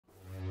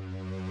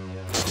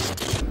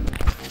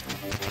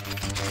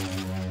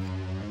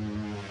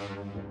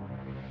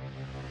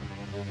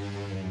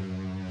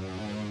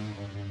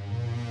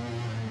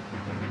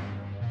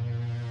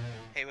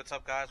Hey, what's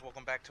up guys?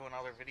 Welcome back to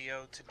another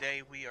video.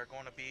 Today we are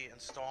going to be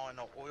installing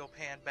an oil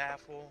pan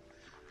baffle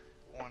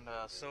on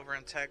the silver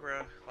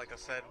Integra. Like I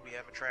said, we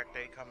have a track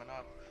day coming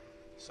up,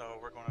 so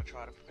we're going to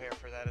try to prepare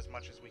for that as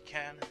much as we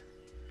can.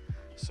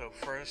 So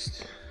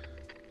first,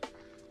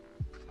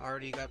 I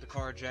already got the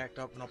car jacked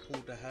up and I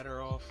pulled the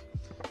header off.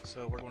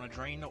 So we're going to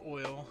drain the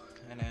oil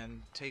and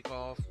then take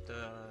off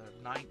the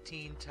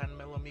 19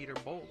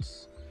 10mm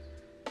bolts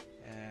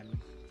and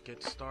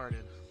get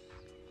started.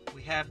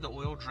 We have the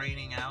oil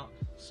draining out,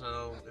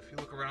 so if you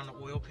look around the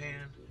oil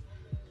pan,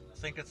 I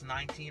think it's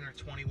 19 or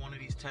 21 of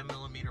these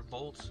 10mm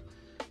bolts.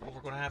 But we're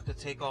going to have to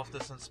take off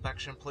this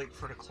inspection plate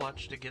for the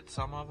clutch to get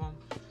some of them.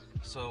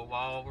 So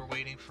while we're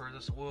waiting for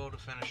this oil to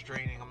finish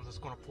draining, I'm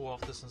just going to pull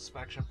off this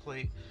inspection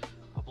plate.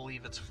 I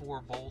believe it's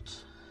 4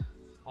 bolts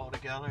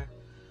altogether.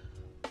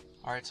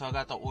 Alright, so I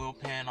got the oil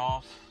pan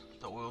off.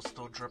 The oil's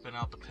still dripping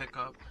out the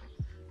pickup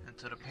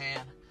into the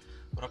pan.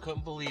 But I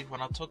couldn't believe when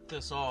I took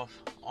this off,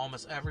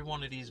 almost every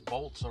one of these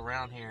bolts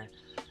around here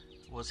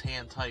was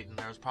hand tightened.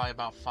 There was probably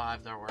about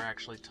 5 that were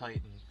actually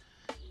tightened.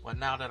 But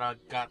now that I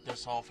got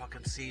this off, I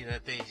can see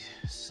that they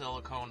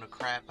silicone the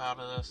crap out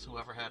of this,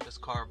 whoever had this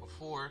car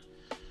before.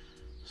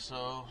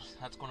 So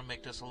that's going to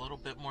make this a little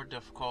bit more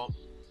difficult.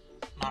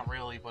 Not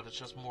really, but it's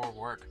just more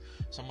work.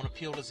 So I'm going to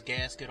peel this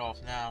gasket off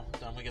now.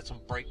 Then I'm going to get some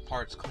brake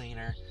parts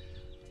cleaner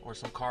or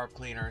some carb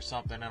cleaner or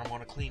something, and I'm going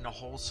to clean the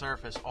whole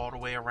surface all the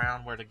way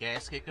around where the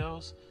gasket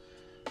goes.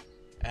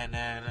 And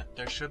then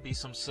there should be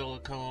some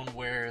silicone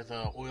where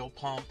the oil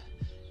pump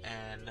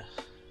and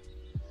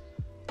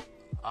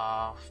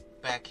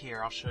back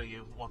here. I'll show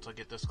you once I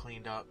get this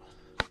cleaned up.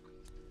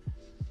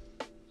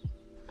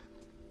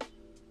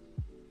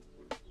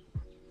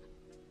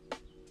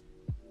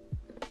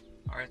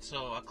 Alright,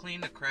 so I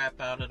cleaned the crap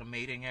out of the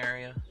mating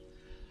area.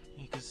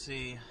 You can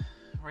see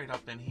right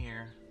up in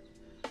here,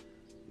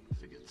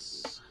 if it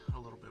gets a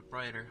little bit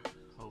brighter,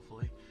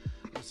 hopefully.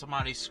 But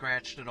somebody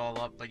scratched it all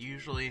up, but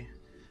usually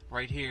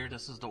right here,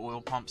 this is the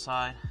oil pump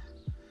side.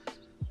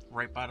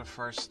 Right by the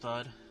first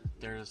stud,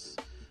 there's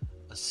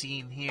a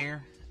seam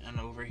here, and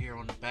over here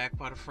on the back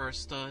by the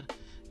first stud,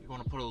 you're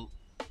going to put a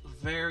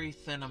very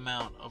thin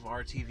amount of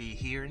RTV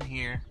here and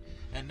here,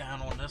 and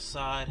down on this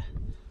side,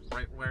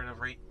 right where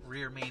the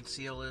rear main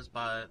seal is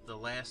by the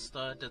last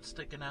stud that's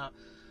sticking out,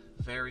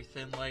 very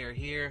thin layer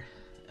here,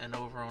 and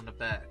over on the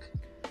back.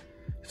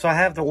 So I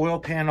have the oil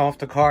pan off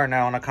the car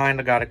now, and I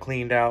kind of got it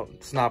cleaned out.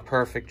 It's not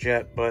perfect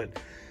yet,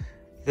 but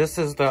this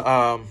is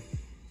the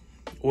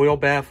oil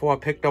baffle I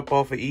picked up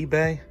off of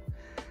eBay.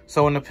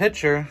 So in the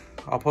picture,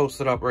 I'll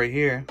post it up right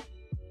here.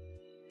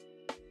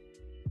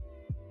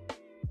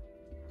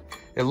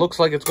 It looks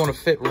like it's going to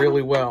fit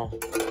really well.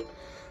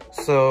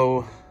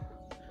 So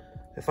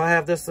if I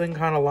have this thing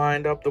kind of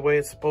lined up the way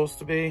it's supposed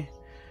to be,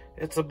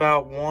 it's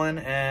about 1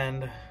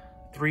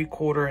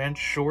 3/4 inch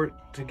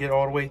short to get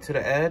all the way to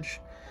the edge.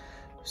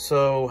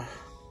 So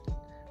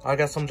I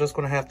guess I'm just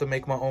going to have to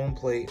make my own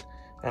plate,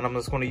 and I'm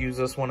just going to use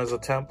this one as a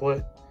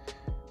template.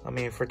 I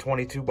mean, for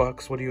 22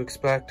 bucks, what do you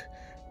expect?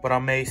 But I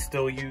may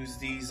still use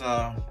these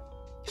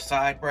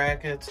side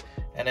brackets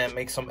and then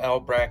make some L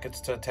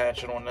brackets to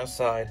attach it on this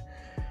side.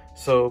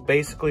 So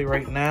basically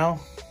right now,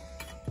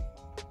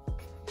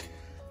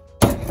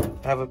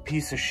 I have a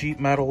piece of sheet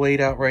metal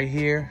laid out right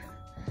here,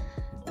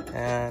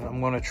 and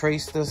I'm going to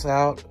trace this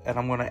out, and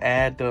I'm going to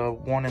add the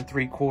 1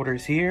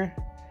 3/4 here.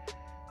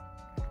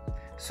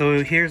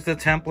 So here's the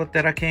template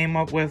that I came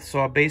up with.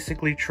 So I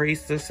basically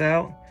traced this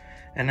out,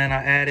 and then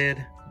I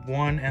added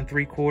 1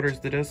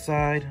 3/4 to this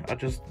side. I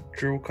just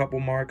drew a couple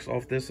marks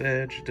off this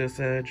edge,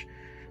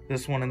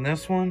 this one, and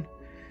this one.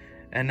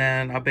 And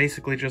then I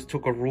basically just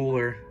took a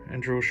ruler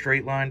and drew a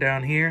straight line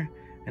down here,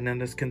 and then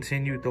just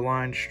continued the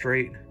line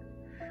straight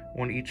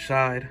on each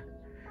side.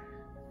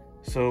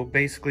 So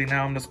basically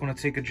now I'm just going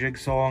to take a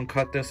jigsaw and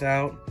cut this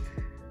out,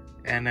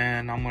 and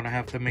then I'm going to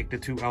have to make the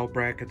 2 L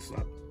brackets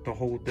to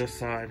hold this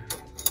side.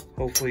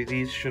 Hopefully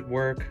these should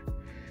work.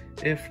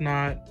 If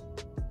not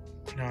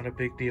a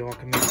big deal. I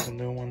can make some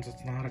new ones.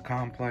 It's not a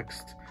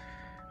complex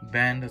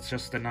bend, it's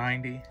just a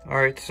 90.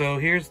 Alright, so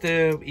here's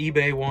the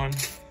eBay one.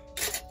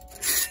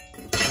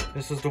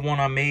 This is the one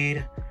I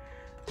made.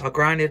 I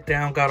grinded it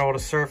down, got all the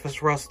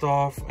surface rust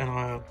off, and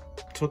I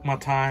took my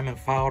time and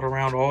filed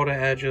around all the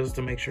edges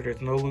to make sure there's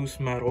no loose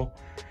metal.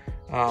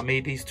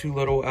 Made these 2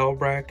 little L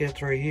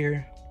brackets right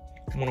here.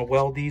 I'm going to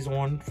weld these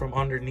on from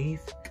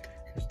underneath.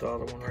 There's the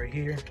other one right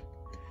here.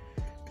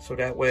 So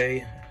that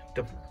way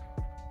the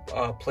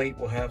plate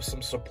will have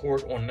some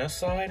support on this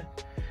side.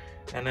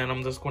 And then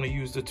I'm just going to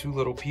use the 2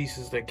 little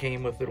pieces that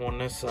came with it on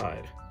this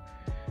side.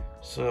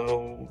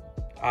 So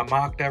I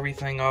mocked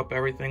everything up.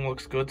 Everything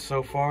looks good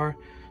so far.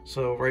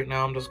 So right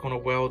now I'm just going to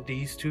weld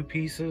these 2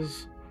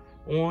 pieces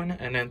on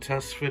and then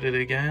test fit it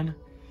again.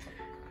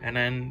 And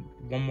then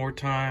one more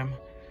time,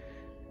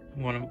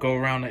 I'm going to go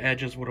around the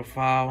edges with a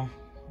file.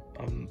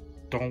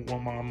 Don't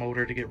want my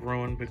motor to get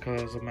ruined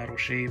because of metal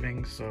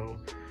shaving, so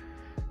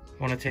I'm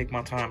going to take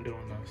my time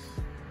doing this.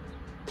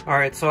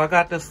 Alright, so I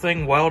got this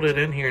thing welded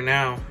in here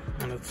now,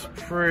 and it's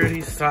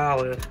pretty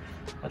solid.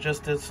 I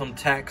just did some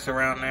tacks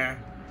around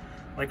there.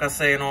 Like I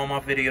say in all my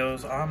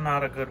videos, I'm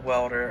not a good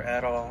welder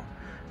at all.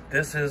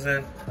 This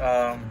isn't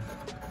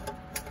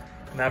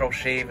metal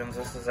shavings.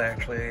 This is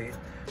actually,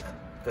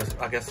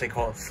 I guess they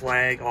call it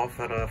slag off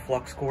of the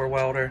flux core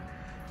welder.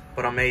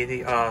 But I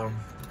made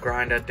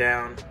grind that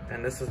down,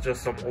 and this is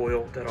just some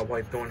oil that I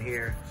wiped on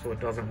here so it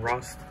doesn't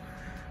rust.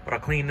 But I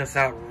cleaned this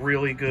out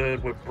really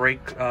good with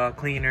brake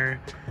cleaner,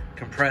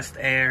 compressed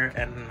air,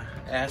 and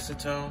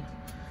acetone.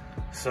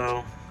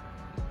 So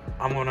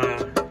I'm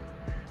gonna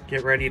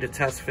get ready to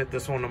test fit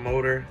this on the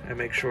motor and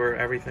make sure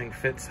everything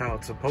fits how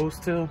it's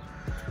supposed to.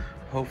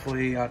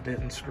 Hopefully I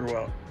didn't screw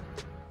up.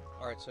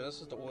 Alright, so this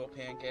is the oil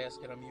pan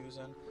gasket I'm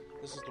using.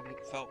 This is the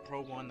Felt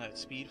Pro one that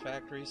Speed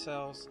Factory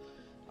sells.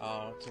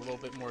 It's a little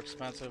bit more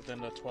expensive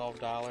than the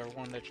 $12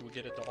 one that you would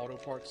get at the auto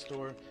parts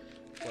store.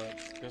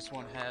 But this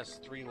one has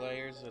 3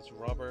 layers. It's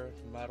rubber,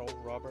 metal,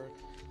 rubber.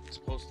 It's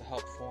supposed to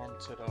help form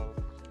to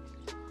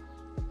the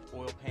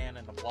oil pan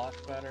and the block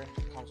better.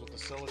 It comes with the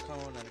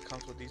silicone, and it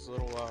comes with these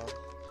little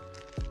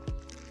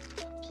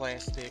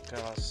plastic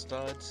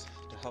studs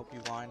to help you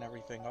line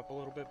everything up a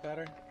little bit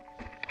better.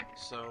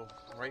 So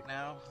right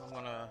now I'm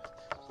gonna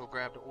go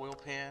grab the oil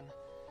pan.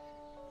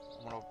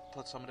 I'm gonna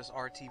put some of this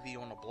RTV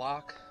on the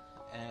block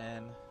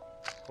and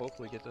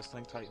hopefully get this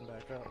thing tightened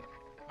back up.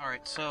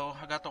 Alright, so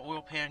I got the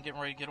oil pan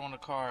getting ready to get on the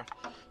car.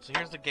 So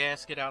here's the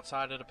gasket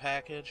outside of the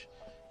package.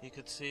 You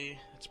can see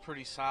it's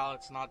pretty solid.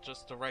 It's not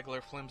just the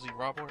regular flimsy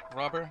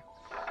rubber.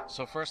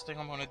 So first thing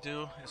I'm going to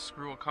do is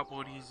screw a couple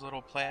of these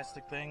little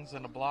plastic things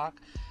in the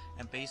block,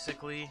 and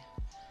basically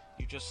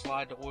you just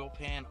slide the oil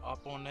pan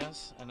up on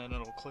this and then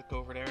it'll click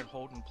over there and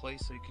hold in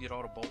place so you can get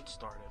all the bolts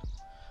started.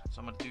 So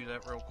I'm going to do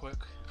that real quick.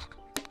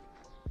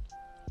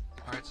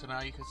 Alright, so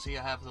now you can see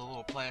I have the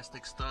little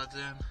plastic studs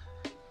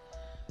in.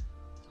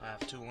 I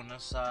have 2 on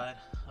this side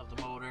of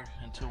the motor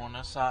and 2 on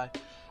this side.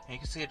 And you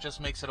can see it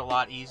just makes it a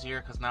lot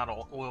easier because now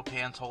the oil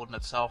pan's holding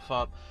itself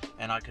up,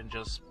 and I can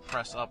just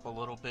press up a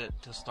little bit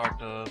to start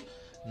the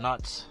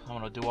nuts. I'm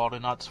going to do all the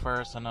nuts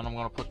first, and then I'm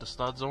going to put the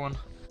studs on.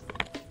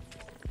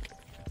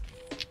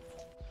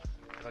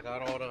 I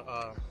got all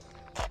the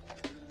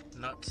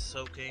nuts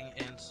soaking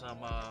in some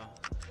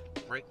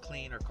brake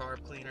clean or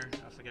carb cleaner.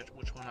 I forget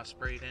which one I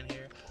sprayed in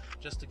here,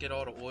 just to get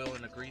all the oil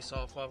and the grease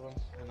off of them,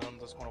 and then I'm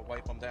just going to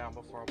wipe them down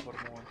before I put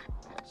them on.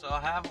 So I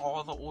have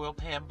all the oil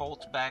pan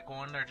bolts back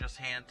on. They're just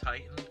hand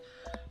tightened.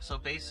 So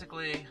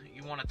basically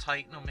you want to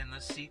tighten them in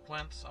this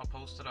sequence. I'll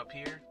post it up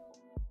here,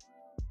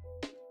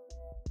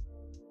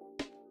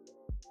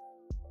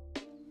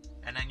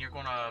 and then you're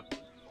going to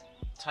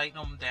tighten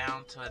them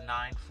down to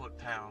 9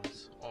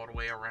 foot-pounds all the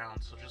way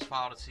around. So just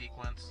follow the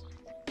sequence.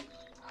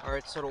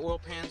 Alright, so the oil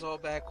pan's all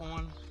back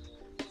on.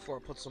 Before I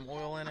put some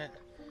oil in it,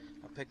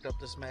 I picked up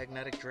this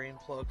magnetic drain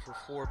plug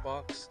for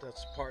 $4.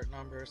 That's part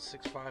number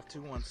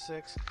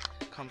 65216.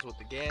 Comes with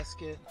the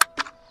gasket.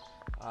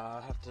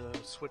 I have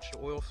to switch the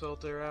oil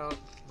filter out.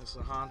 This is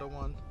a Honda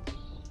one.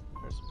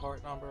 There's the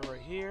part number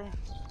right here.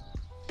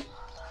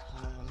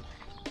 And then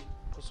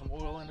put some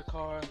oil in the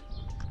car.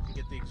 You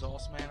get the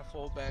exhaust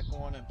manifold back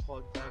on and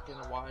plug back in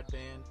the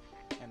wideband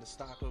and the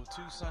stock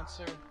O2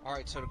 sensor.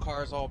 Alright, so the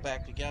car is all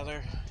back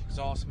together.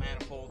 Exhaust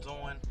manifold's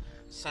on.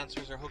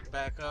 Sensors are hooked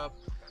back up.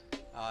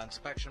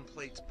 Inspection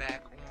plates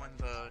back on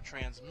the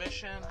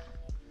transmission.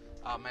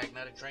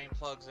 Magnetic drain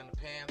plugs in the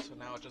pan, so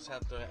now I just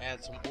have to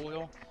add some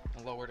oil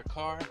and lower the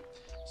car.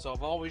 So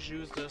I've always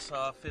used this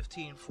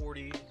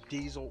 1540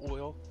 diesel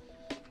oil.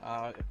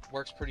 It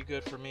works pretty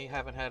good for me.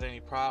 Haven't had any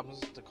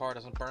problems. The car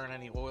doesn't burn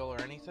any oil or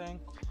anything.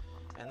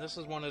 And this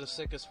is one of the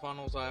sickest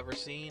funnels I've ever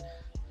seen.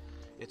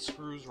 It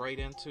screws right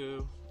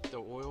into the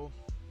oil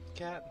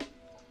cap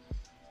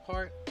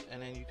part,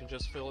 and then you can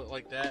just fill it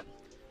like that.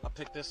 I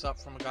picked this up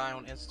from a guy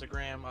on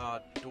Instagram,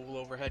 dual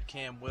overhead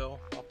cam Will.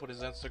 I'll put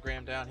his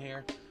Instagram down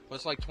here. But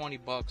it's like 20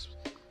 bucks.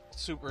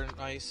 It's super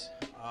nice.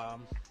 I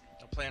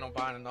plan on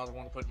buying another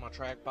one to put in my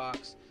track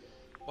box.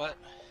 But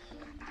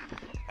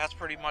that's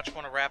pretty much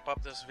going to wrap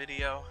up this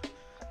video.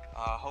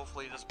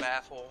 Hopefully this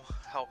baffle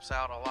helps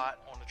out a lot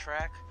on the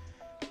track,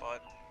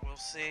 but we'll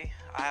see.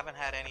 I haven't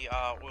had any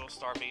oil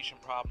starvation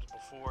problems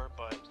before,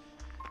 but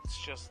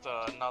it's just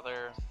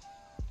another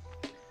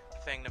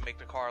thing to make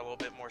the car a little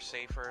bit more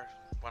safer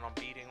when I'm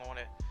beating on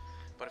it.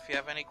 But if you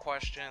have any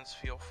questions,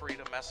 feel free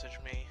to message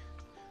me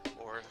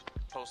or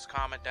post a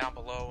comment down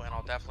below, and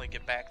I'll definitely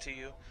get back to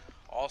you.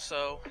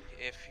 Also,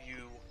 if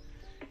you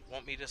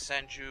want me to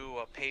send you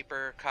a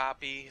paper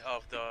copy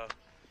of the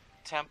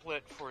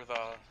template for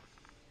the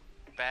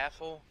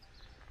baffle,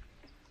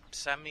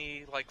 send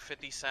me like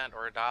 50 cents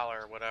or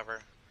 $1 or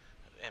whatever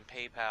in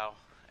PayPal,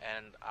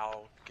 and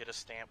I'll get a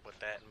stamp with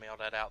that and mail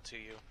that out to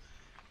you.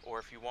 Or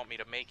if you want me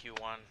to make you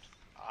one,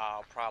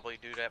 I'll probably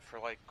do that for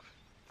like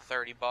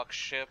 30 bucks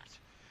shipped,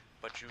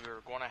 but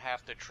you're going to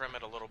have to trim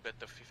it a little bit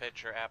to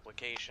fit your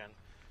application.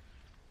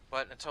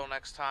 But until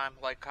next time,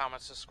 like,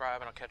 comment, subscribe,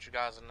 and I'll catch you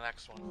guys in the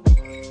next one.